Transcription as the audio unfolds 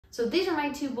So these are my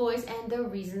two boys and the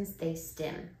reasons they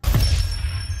stim.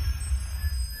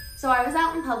 So I was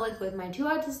out in public with my two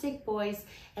autistic boys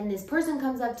and this person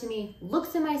comes up to me,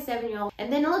 looks at my 7-year-old,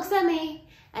 and then looks at me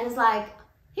and is like,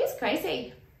 he's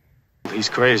crazy. He's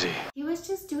crazy. He was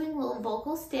just doing a little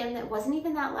vocal stim that wasn't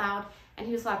even that loud and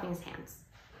he was slapping his hands.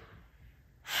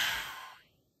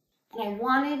 And I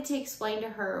wanted to explain to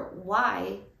her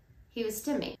why he was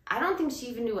stimming. I don't think she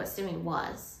even knew what stimming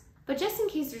was. But just in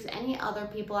case there's any other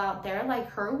people out there like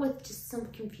her with just some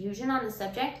confusion on the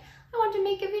subject, I want to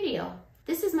make a video.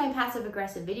 This is my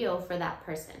passive-aggressive video for that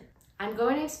person. I'm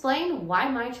going to explain why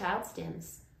my child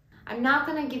stims. I'm not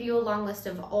going to give you a long list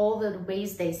of all the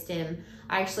ways they stim.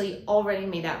 I actually already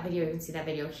made that video. You can see that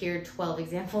video here, 12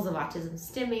 examples of autism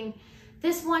stimming.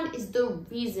 This one is the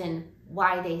reason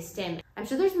why they stim. I'm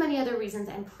sure there's many other reasons,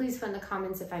 and please put in the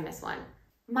comments if I miss one.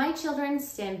 My children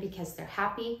stim because they're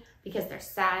happy, because they're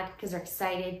sad, because they're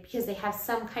excited, because they have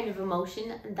some kind of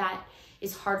emotion that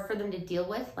is hard for them to deal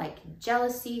with, like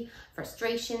jealousy,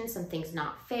 frustration, something's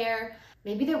not fair.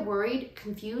 Maybe they're worried,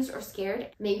 confused, or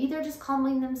scared. Maybe they're just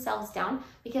calming themselves down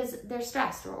because they're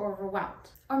stressed or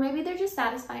overwhelmed. Or maybe they're just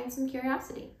satisfying some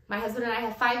curiosity. My husband and I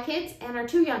have 5 kids, and our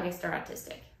 2 youngest are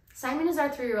autistic. Simon is our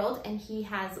 3-year-old, and he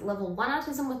has level 1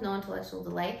 autism with no intellectual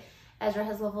delay. Ezra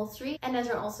has level 3, and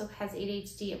Ezra also has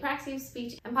ADHD, apraxia of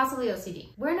speech, and possibly OCD.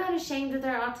 We're not ashamed of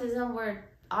their autism. We're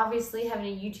obviously having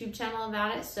a YouTube channel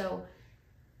about it, so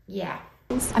yeah.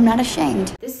 I'm not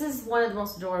ashamed. This is one of the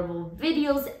most adorable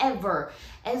videos ever.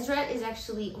 Ezra is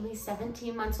actually only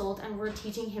 17 months old, and we're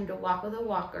teaching him to walk with a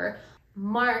walker.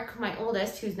 Mark, my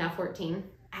oldest, who's now 14,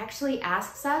 actually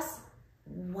asks us,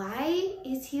 why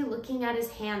is he looking at his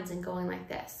hands and going like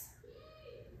this?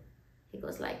 He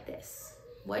goes like this,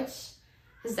 which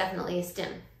is definitely a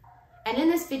stim. And in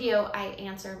this video, I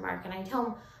answer Mark and I tell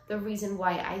him the reason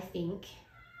why I think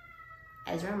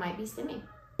Ezra might be stimming.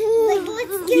 Like,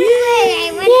 let's do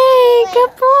it! Yay,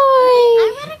 good boy!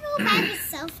 I want to go by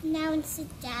myself now and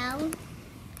sit down.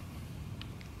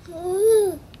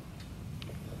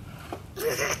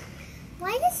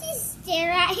 Why does he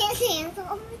stare at his hands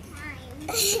all the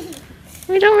time?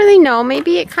 We don't really know.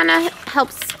 Maybe it kind of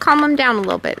helps calm him down a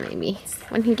little bit, maybe,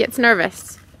 when he gets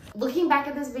nervous. Looking back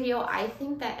at this video, I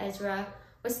think that Ezra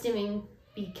was stimming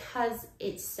because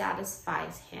it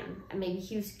satisfies him. And maybe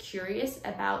he was curious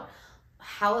about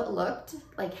how it looked,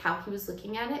 like how he was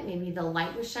looking at it. Maybe the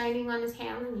light was shining on his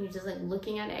hand and he was just like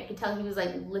looking at it. I could tell he was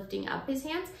like lifting up his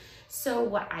hands. So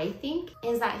what I think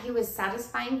is that he was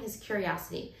satisfying his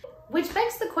curiosity, which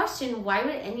begs the question, why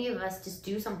would any of us just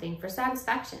do something for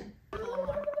satisfaction?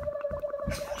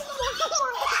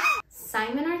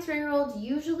 Simon, our 3-year-old,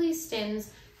 usually stims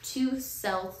to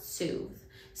self-soothe.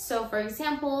 So for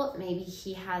example, maybe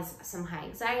he has some high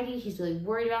anxiety, he's really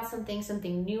worried about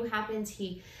something new happens,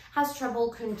 he has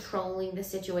trouble controlling the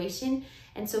situation.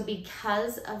 And so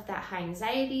because of that high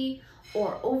anxiety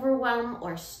or overwhelm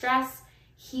or stress,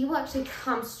 he will actually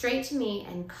come straight to me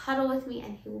and cuddle with me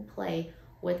and he will play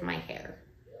with my hair.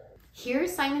 Here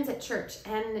Simon's at church,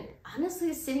 and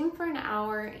honestly sitting for an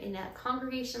hour in a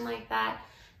congregation like that,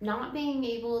 not being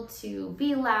able to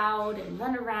be loud and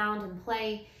run around and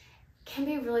play, can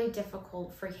be really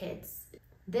difficult for kids.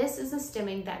 This is a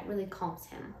stimming that really calms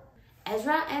him.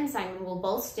 Ezra and Simon will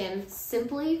both stim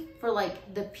simply for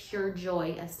like the pure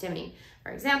joy of stimming.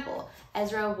 For example,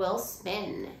 Ezra will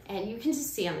spin, and you can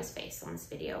just see on his face on this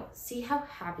video, see how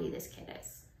happy this kid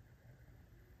is.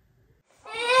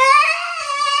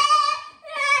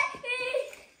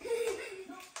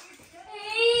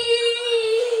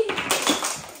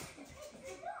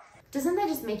 Doesn't that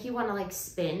just make you want to like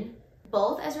spin?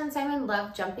 Both Ezra and Simon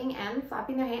love jumping and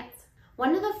flapping their hands.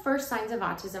 One of the first signs of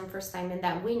autism for Simon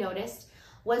that we noticed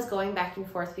was going back and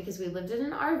forth, because we lived in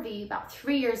an RV about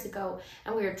 3 years ago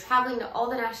and we were traveling to all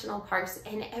the national parks,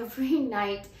 and every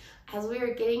night as we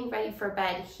were getting ready for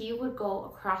bed, he would go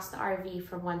across the RV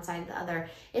from one side to the other.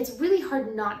 It's really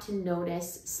hard not to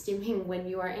notice stimming when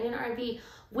you are in an RV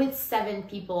with 7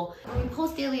 people. We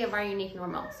post daily of our unique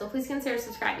normal, so please consider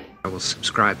subscribing. I will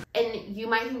subscribe. And you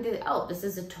might think that, oh, this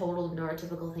is a total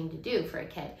neurotypical thing to do for a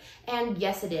kid. And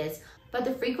yes, it is. But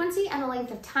the frequency and the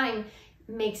length of time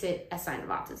makes it a sign of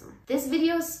autism. This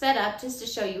video is sped up just to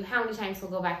show you how many times he'll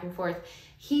go back and forth.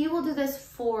 He will do this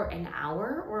for an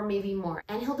hour or maybe more,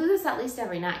 and he'll do this at least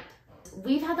every night.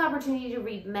 We've had the opportunity to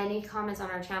read many comments on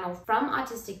our channel from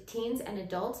autistic teens and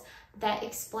adults that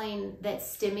explain that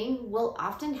stimming will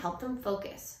often help them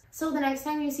focus. So the next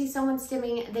time you see someone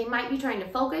stimming, they might be trying to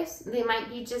focus, they might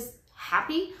be just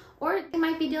happy, or they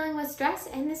might be dealing with stress,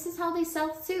 and this is how they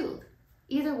self-soothe.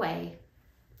 Either way,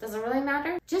 doesn't really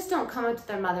matter. Just don't come up to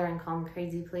their mother and call them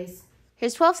crazy, please.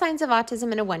 Here's 12 signs of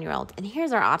autism in a 1-year-old, and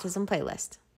here's our autism playlist.